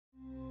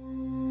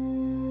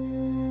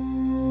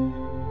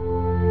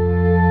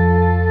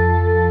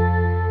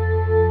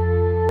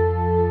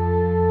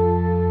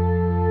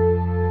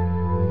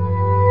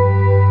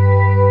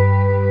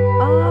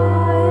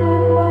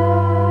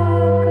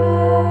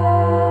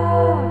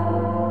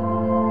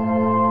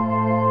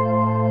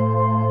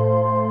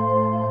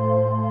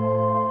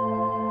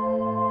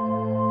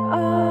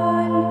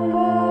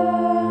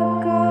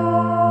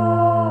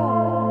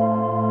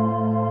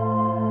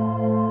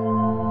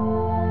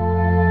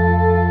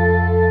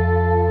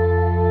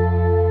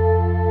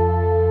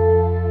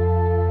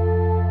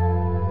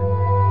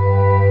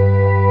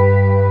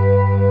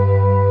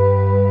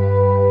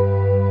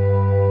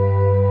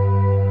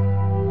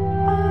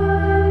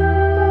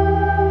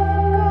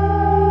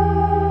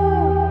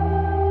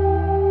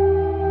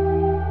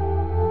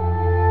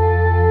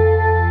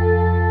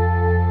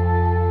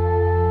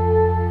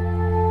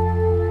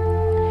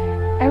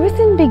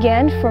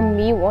began from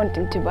me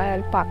wanting to buy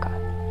alpaca,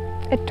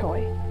 a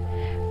toy.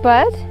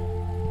 But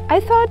I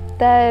thought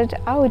that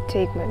I would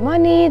take my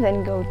money,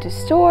 then go to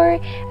store,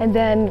 and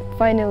then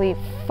finally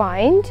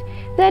find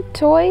that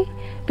toy,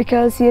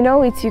 because you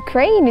know, it's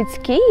Ukraine, it's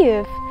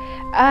Kyiv,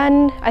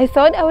 and I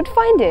thought I would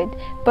find it.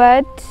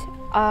 But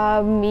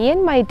me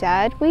and my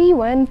dad, we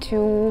went to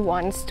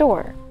one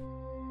store.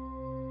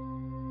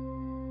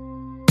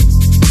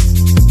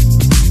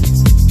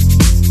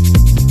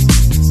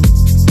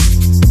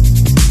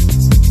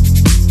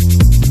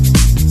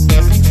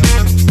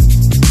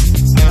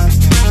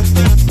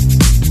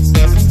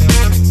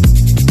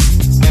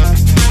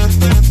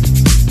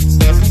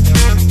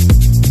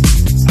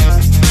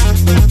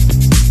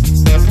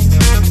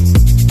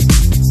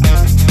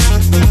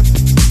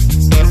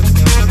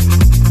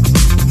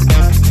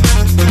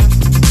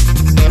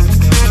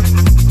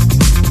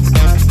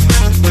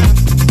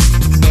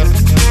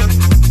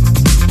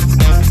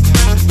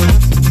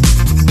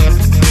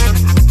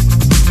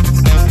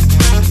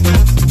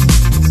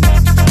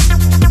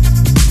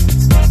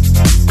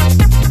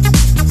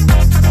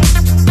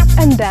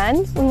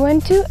 Then we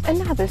went to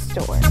another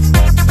store.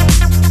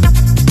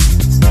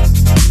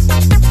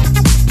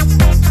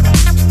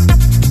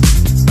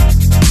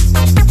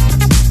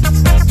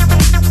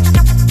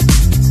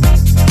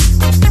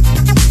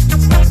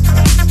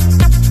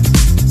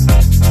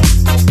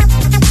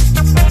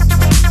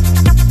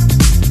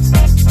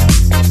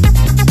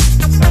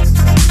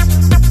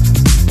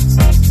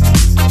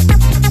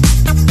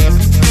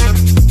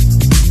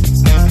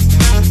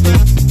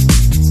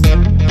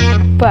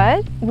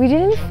 But we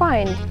didn't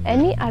find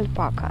any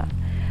alpaca.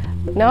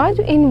 Not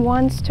in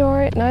one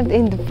store, not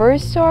in the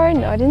first store,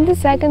 not in the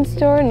second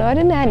store, not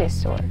in any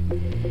store.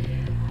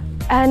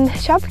 And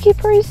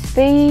shopkeepers,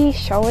 they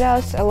showed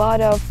us a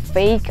lot of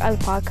fake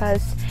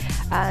alpacas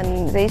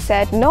and they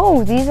said,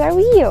 no, these are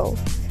real.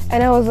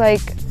 And I was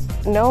like,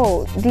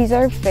 no, these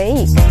are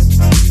fake.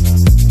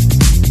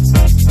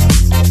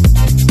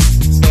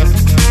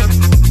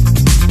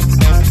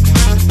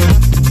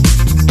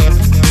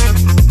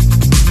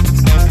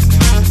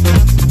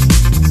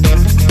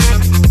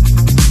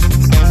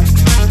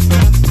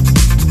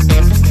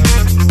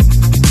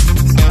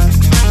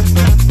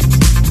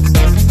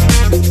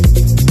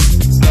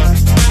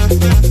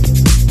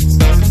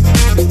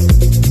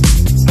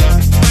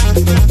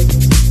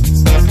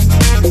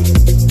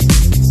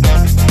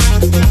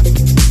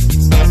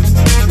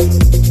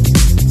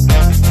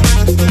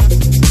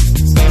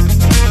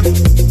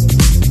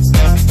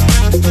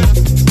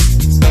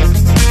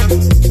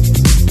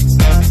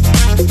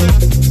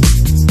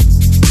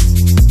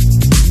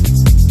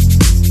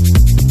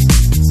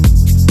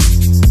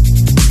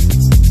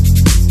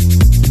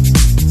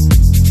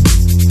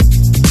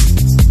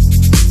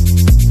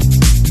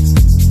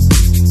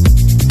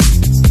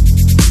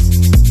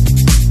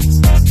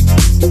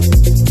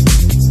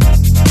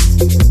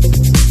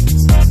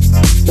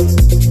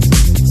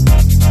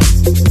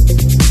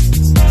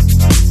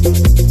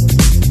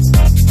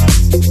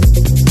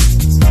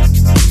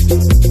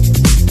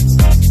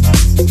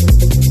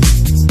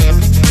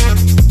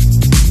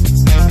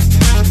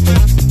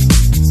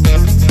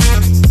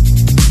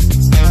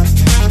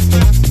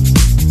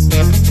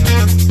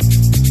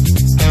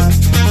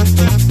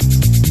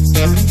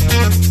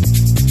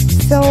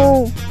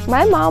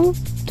 My mom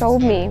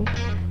told me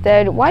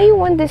that why you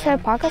want this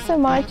alpaca so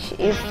much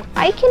if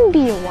I can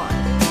be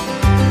one.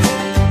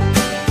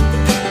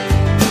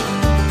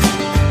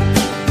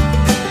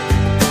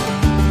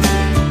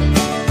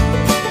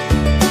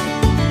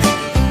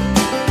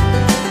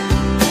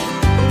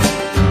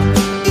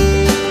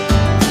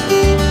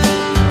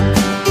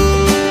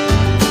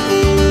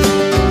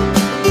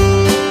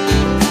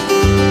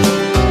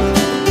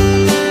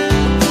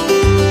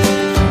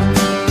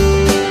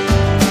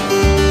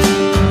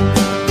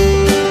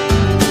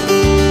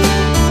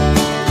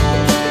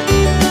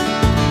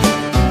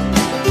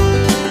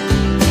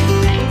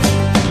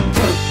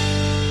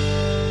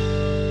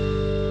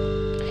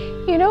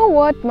 You know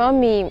what,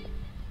 Mommy?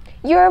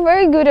 You're a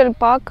very good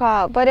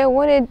alpaca, but I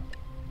wanted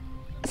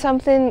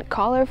something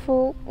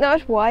colorful,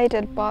 not white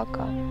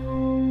alpaca.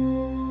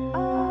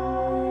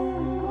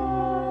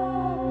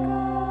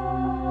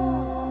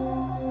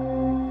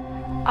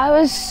 I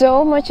was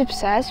so much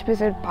obsessed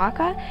with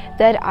alpaca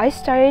that I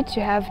started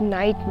to have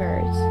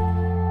nightmares.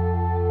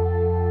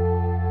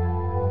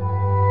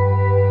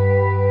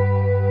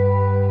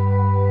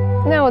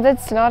 No,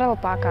 that's not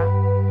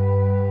alpaca.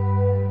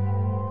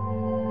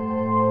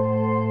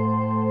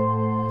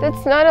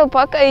 That's not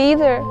alpaca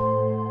either.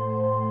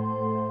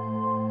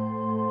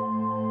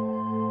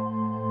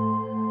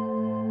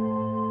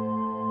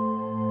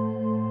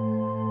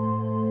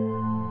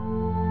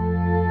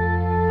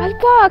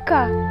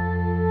 Alpaca!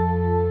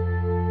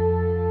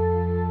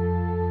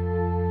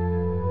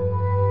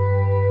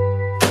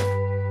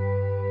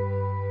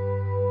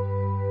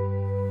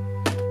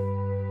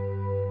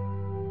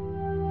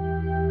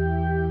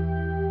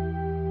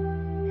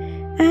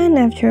 And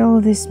after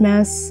all this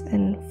mess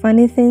and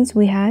funny things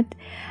we had,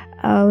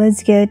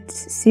 let's get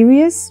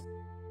serious.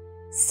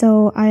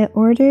 So I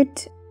ordered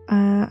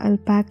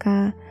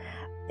alpaca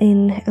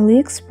in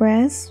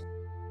AliExpress.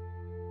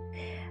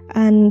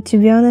 And to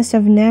be honest,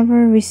 I've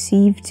never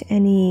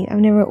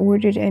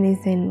ordered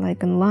anything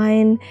like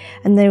online,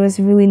 and that was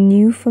really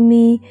new for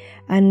me,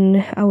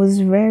 and I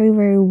was very,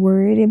 very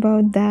worried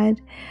about that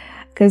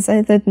because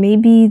I thought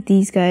maybe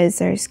these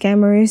guys are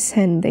scammers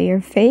and they are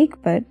fake.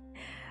 But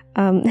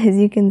as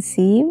you can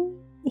see,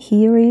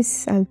 here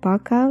is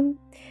alpaca,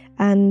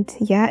 and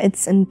yeah,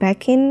 it's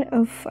unpacking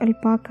of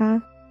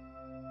alpaca,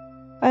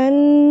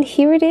 and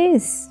here it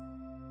is.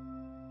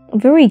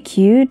 Very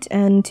cute,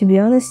 and to be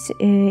honest,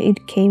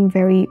 it came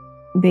very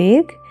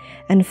big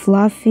and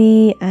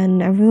fluffy,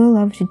 and I really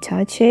love to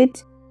touch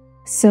it.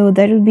 So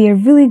that would be a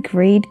really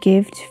great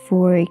gift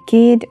for a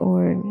kid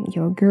or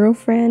your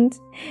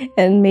girlfriend,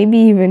 and maybe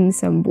even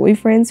some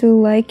boyfriends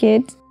will like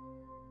it.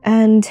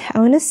 And I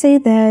want to say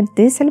that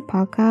this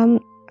alpaca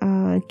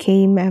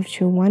came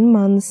after 1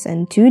 month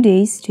and 2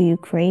 days to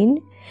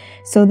Ukraine,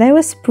 so that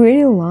was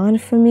pretty long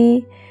for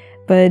me.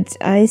 But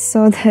I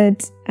saw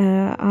that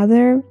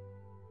other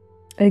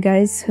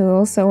guys who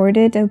also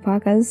ordered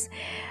alpacas,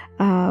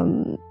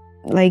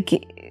 like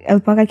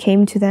alpaca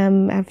came to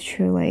them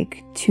after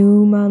like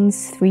 2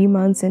 months, 3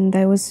 months, and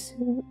that was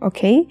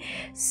okay.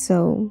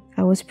 So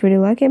I was pretty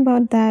lucky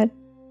about that.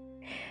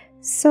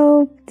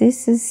 So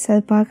this is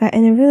alpaca,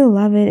 and I really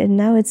love it, and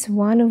now it's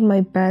one of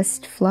my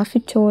best fluffy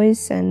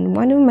toys and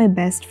one of my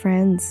best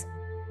friends.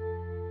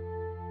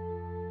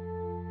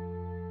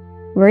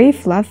 Very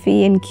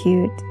fluffy and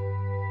cute.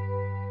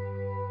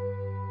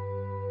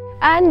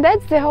 And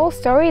that's the whole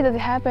story that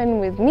happened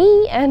with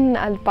me and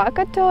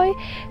alpaca toy.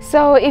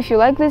 So if you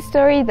like this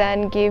story,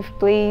 then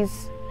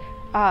please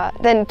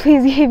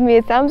give me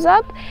a thumbs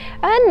up.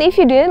 And if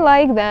you didn't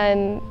like,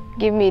 then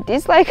give me a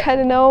dislike, I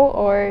don't know,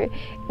 or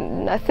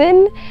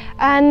nothing.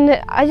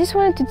 And I just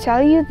wanted to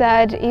tell you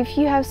that if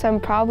you have some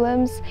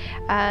problems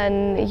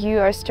and you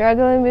are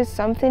struggling with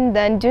something,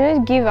 then do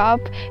not give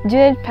up, do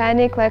not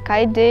panic like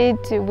I did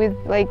with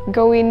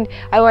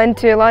I went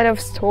to a lot of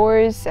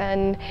stores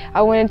and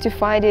I wanted to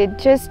find it.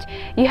 Just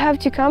you have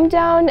to calm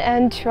down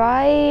and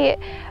try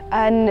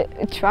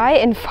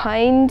and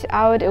find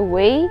out a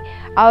way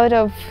out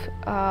of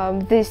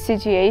this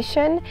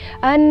situation,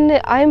 and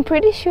I'm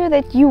pretty sure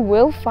that you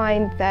will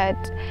find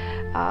that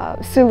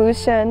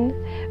solution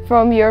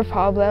from your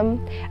problem.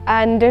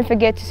 And don't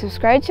forget to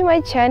subscribe to my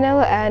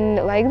channel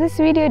and like this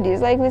video,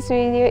 dislike this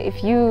video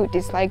if you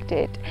disliked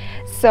it.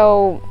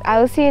 So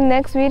I'll see you in the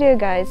next video,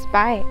 guys.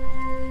 Bye.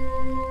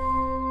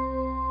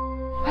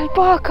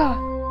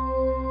 Alpaca!